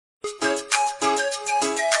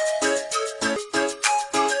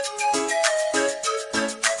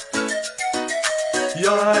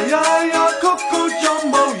Yeah, yeah, yeah, Co Co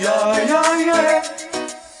Jambo, yeah, yeah, yeah.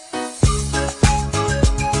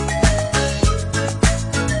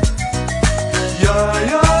 Yeah,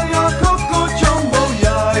 yeah, yeah, Co Co Jambo,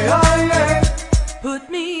 yeah, yeah, yeah. Put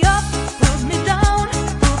me up, put me down,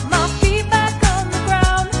 put my feet back on the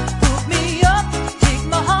ground. Put me up, take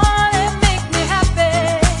my heart and make me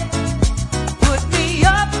happy. Put me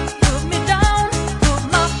up, put me down, put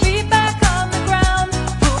my feet back on the ground.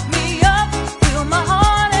 Put me up, fill my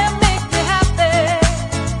heart and make me happy.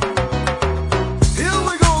 Here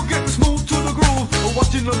we go, get smooth to the groove.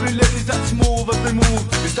 Watching lovely ladies that smooth as they move.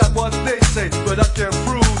 Is that what they say? But I can't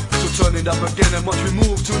prove. So turn it up again and watch me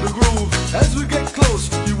move to the groove. As we get close,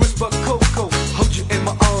 you whisper Coco, hold you in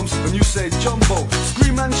my arms when you say Jumbo.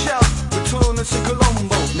 Scream and shout, return and say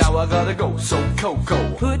Colombo. Now I gotta go, so Coco.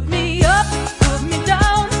 Put me up, put me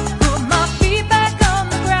down, put my feet back on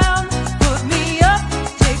the ground. Put me up,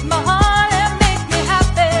 take my heart and make me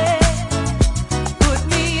happy. Put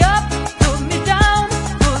me up, put me down,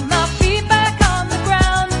 put my feet back on the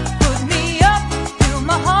ground. Put me up, fill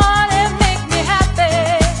my heart and make me happy.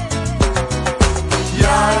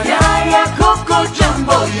 Yeah, yeah, yeah, Co Co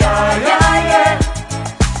Jambo, yeah, yeah, yeah.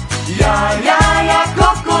 Yeah, yeah, yeah, Co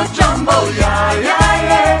Co Jambo, yeah, yeah,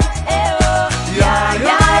 yeah. Yeah,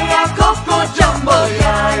 yeah, yeah, Co Co Jambo,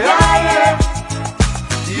 yeah, yeah, yeah.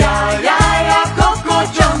 Yeah, yeah, yeah, Co Co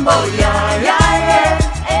Jambo, yeah, yeah, yeah.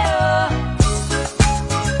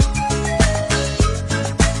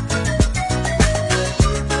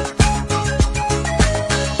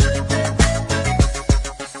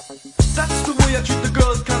 That's the way I treat the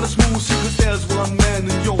girls, kinda smooth. See, cause there's what I'm man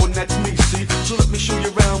and you're that's me, see. So let me show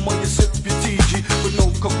you around while you sip your TG. With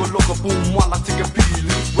no coco loco boom while I take a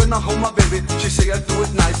peely. When I hold my baby, she say I do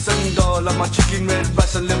it nice. And all of my chicken, red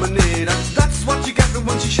rice and lemonade. And that's what you get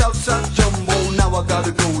when she shouts out Jumbo. Now I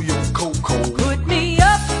gotta go, yo, Coco. Put me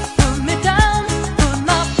up, put me down, put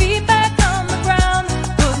my feet back on the ground.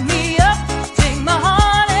 Put me up, take my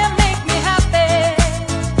heart and make me happy.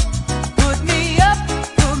 Put me up,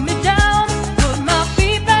 put me down, put my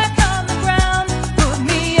feet back on the ground. Put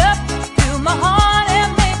me up, fill my heart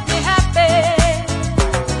and make me happy.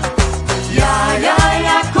 Yeah, yeah,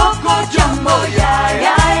 yeah, Co Co Jambo, yeah,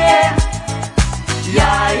 yeah, yeah.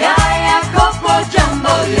 Yeah, yeah, yeah, Co Co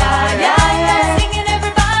Jambo, yeah, yeah, yeah. Singing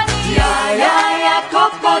everybody. Yeah, yeah, yeah, Co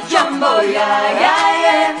Co Jambo, yeah, yeah,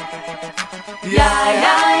 yeah. Yeah,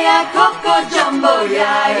 yeah, yeah, Co Co Jambo,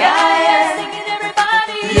 yeah, yeah, yeah. Singing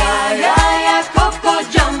everybody. Yeah, yeah, yeah, Co Co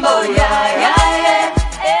Jambo, yeah, yeah, yeah.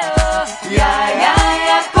 Yeah, yeah,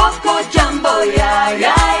 yeah, Co Co Jambo, yeah,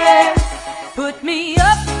 yeah, yeah. Put me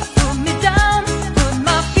up, put me down, put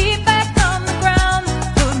my feet back on the ground.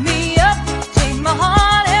 Put me up, take my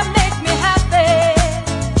heart and make me happy.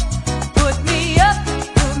 Put me up,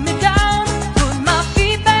 put me down, put my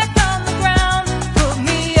feet back on the ground. Put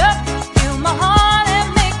me up, fill my heart and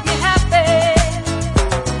make me happy.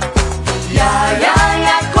 Yeah, yeah,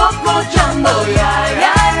 yeah, Co Co Jambo, yeah,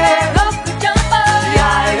 yeah, yeah. Co Co Jambo.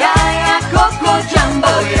 Yeah, yeah, yeah, Co Co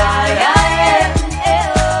Jambo, yeah, yeah, yeah.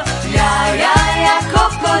 Yeah, yeah, yeah, Co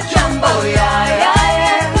Co Jambo, yeah, yeah,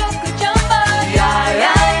 yeah. Co Co Jambo. Yeah,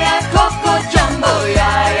 yeah, yeah, Co Co Jambo,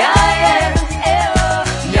 yeah, yeah, yeah.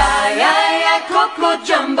 Yeah, yeah, yeah, Co Co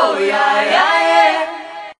Jambo, yeah, yeah, yeah.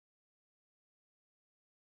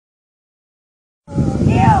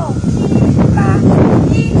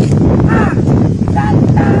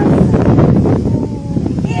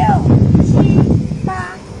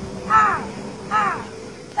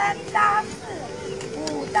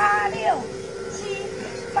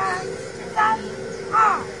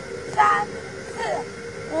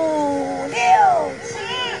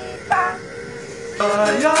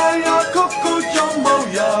 6、7、8、3、2、1、7、8、8、3、4、5、6、7、8。Yeah, yeah, Co Co Jambo,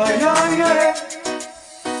 yeah, yeah, yeah.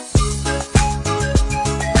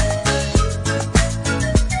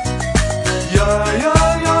 Yeah,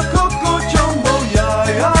 yeah, yeah, Co Co Jambo, yeah,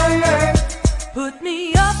 yeah, yeah. Put me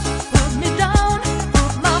up, put me down,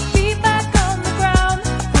 put my feet back on the ground.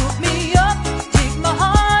 Put me up, take my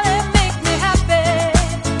heart and make me happy.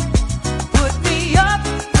 Put me up,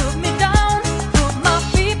 put me down, put my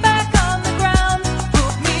feet back on the ground.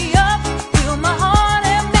 Put me up, fill my heart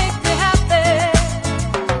and make me happy.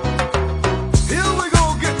 Here we go,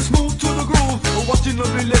 get smooth to the groove. Watching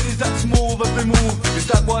lovely ladies that smooth as they move. Is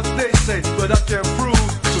that what they say? But I can't prove.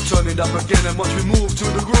 So turn it up again and watch me move to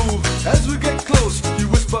the groove. As we get close, you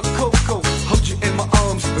whisper Coco, hold you in my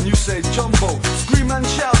arms when you say Jumbo. Scream and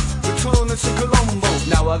shout, return and say Colombo.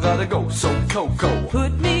 Now I gotta go, so Coco.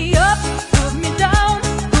 Put me up,